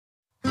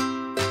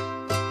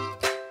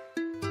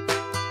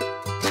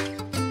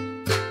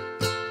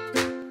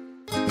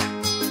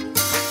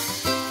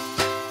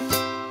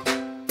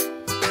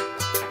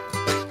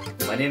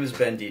My name is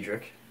Ben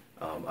Diedrich.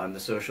 I'm the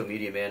social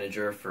media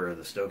manager for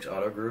the Stokes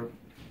Auto Group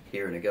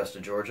here in Augusta,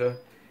 Georgia,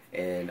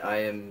 and I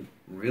am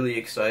really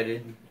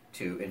excited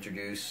to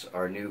introduce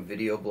our new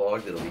video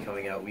blog that will be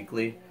coming out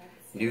weekly,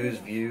 news,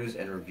 views,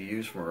 and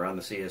reviews from around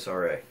the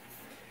CSRA.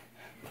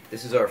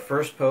 This is our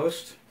first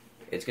post.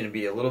 It's going to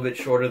be a little bit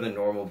shorter than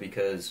normal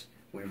because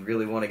we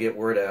really want to get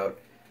word out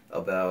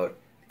about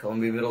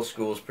Columbia Middle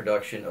School's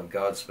production of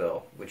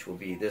Godspell, which will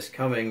be this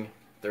coming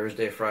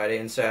Thursday, Friday,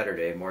 and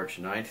Saturday, March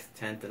 9th,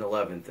 10th, and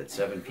 11th at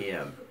 7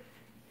 p.m.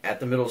 at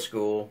the middle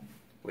school,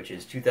 which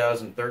is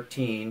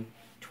 2013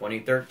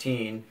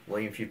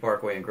 William Few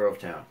Parkway in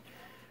Grovetown.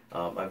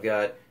 I've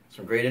got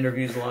some great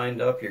interviews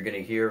lined up. You're going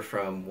to hear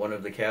from one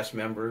of the cast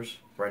members,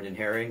 Brendan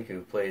Herring,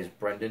 who plays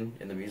Brendan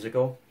in the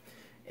musical.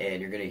 And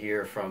you're going to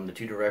hear from the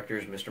two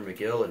directors, Mr.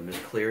 McGill and Ms.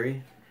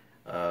 Cleary.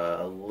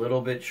 A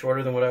little bit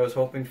shorter than what I was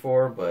hoping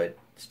for, but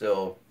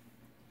still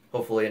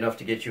hopefully enough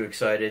to get you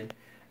excited.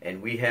 And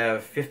we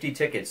have 50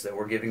 tickets that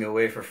we're giving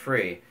away for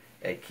free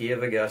at Kia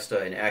of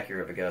Augusta and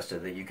Acura of Augusta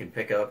that you can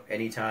pick up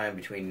anytime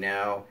between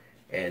now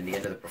and the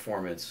end of the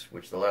performance,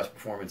 which the last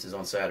performance is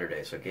on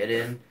Saturday. So get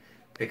in,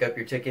 pick up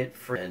your ticket,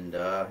 and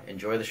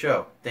enjoy the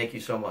show. Thank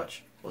you so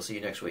much. We'll see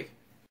you next week.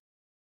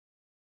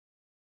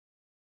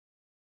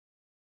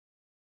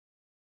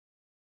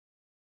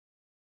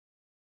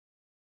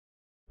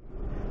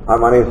 Hi,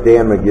 my name is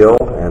Dan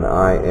McGill, and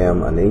I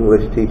am an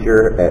English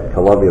teacher at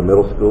Columbia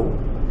Middle School.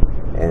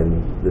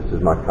 And this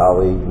is my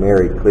colleague,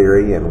 Mary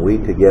Cleary, and we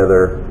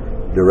together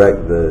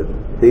direct the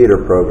theater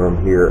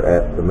program here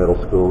at the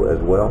middle school as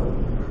well.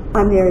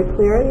 I'm Mary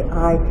Cleary.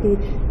 I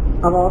teach,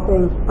 of all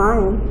things,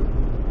 science,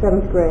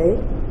 7th grade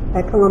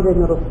at Columbia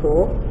Middle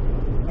School.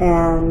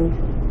 And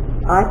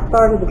I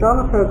started the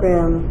drama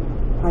program,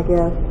 I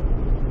guess,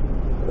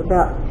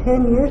 about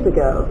 10 years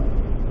ago.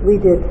 We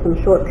did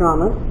some short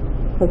dramas.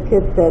 Because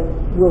kids said,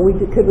 well,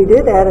 could we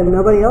do that? And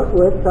nobody else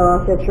would, so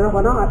I said, sure,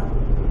 why not?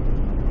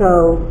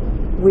 So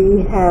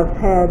we have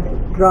had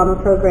drama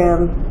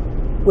programs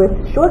with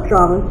short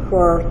dramas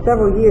for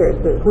several years.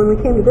 But when we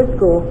came to this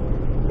school,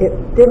 it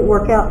didn't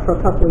work out for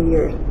a couple of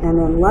years. And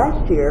then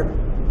last year,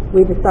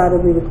 we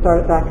decided we would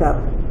start it back up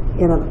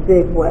in a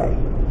big way.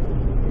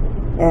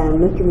 And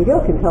Mr.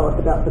 McGill can tell us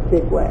about the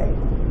big way.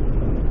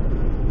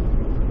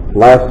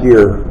 Last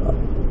year,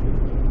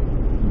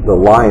 The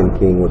Lion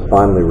King was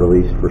finally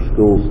released for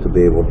schools to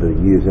be able to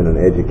use in an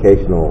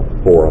educational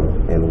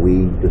forum, and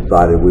we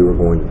decided we were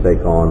going to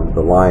take on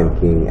The Lion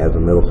King as a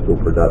middle school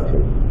production.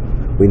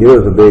 We knew it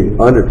was a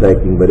big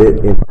undertaking, but it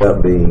ended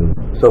up being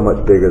so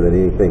much bigger than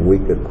anything we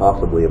could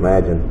possibly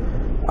imagine.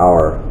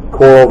 Our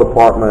choral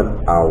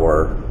department,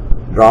 our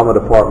drama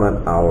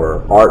department,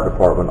 our art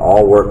department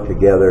all worked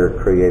together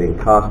creating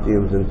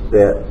costumes and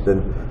sets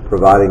and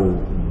providing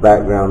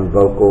background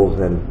vocals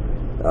and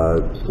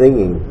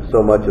singing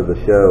so much of the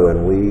show,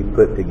 and we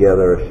put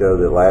together a show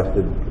that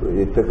lasted,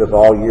 it took us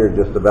all year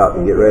just about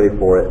to get ready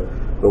for it,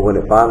 but when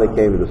it finally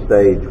came to the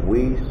stage,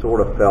 we sort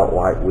of felt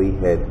like we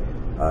had,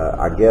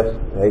 I guess,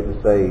 I hate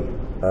to say,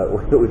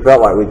 we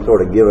felt like we'd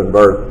sort of given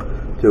birth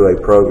to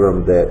a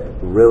program that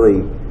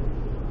really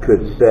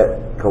could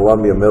set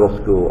Columbia Middle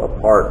School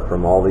apart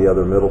from all the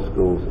other middle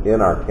schools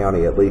in our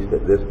county, at least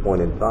at this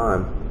point in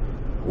time,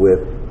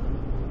 with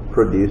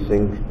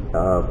producing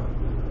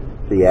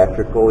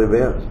theatrical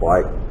events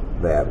like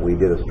that. We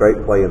did a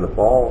straight play in the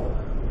fall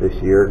this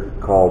year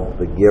called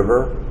The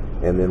Giver,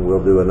 and then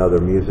we'll do another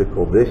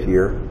musical this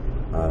year,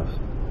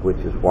 which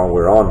is why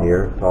we're on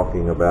here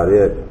talking about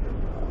it,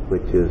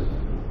 which is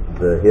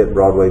the hit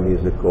Broadway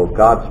musical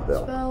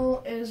Godspell.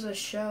 Godspell is a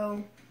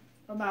show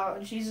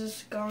about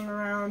Jesus going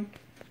around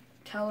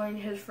telling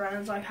his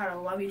friends like how to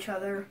love each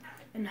other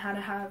and how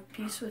to have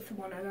peace with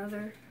one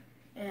another,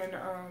 and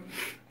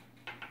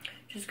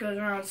just goes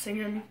around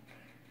singing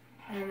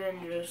and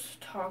then just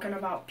talking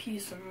about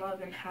peace and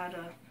love and how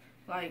to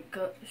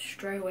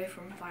stray away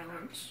from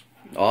violence.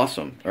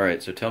 Awesome. All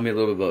right, so tell me a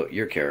little bit about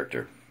your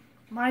character.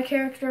 My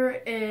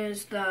character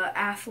is the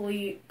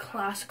athlete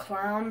class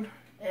clown,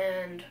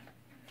 and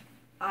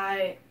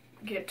I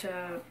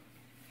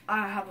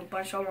have a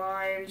bunch of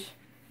lines,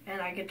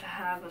 and I get to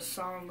have a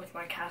song with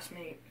my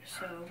castmate.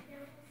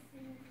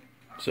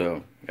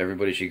 So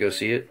everybody should go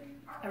see it?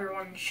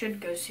 Everyone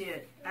should go see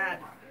it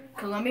at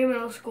Columbia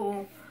Middle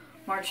School,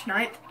 March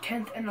 9th,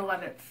 10th, and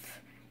 11th.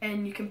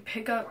 And you can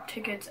pick up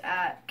tickets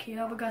at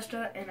Kia of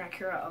Augusta and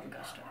Acura of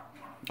Augusta.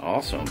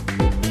 Awesome.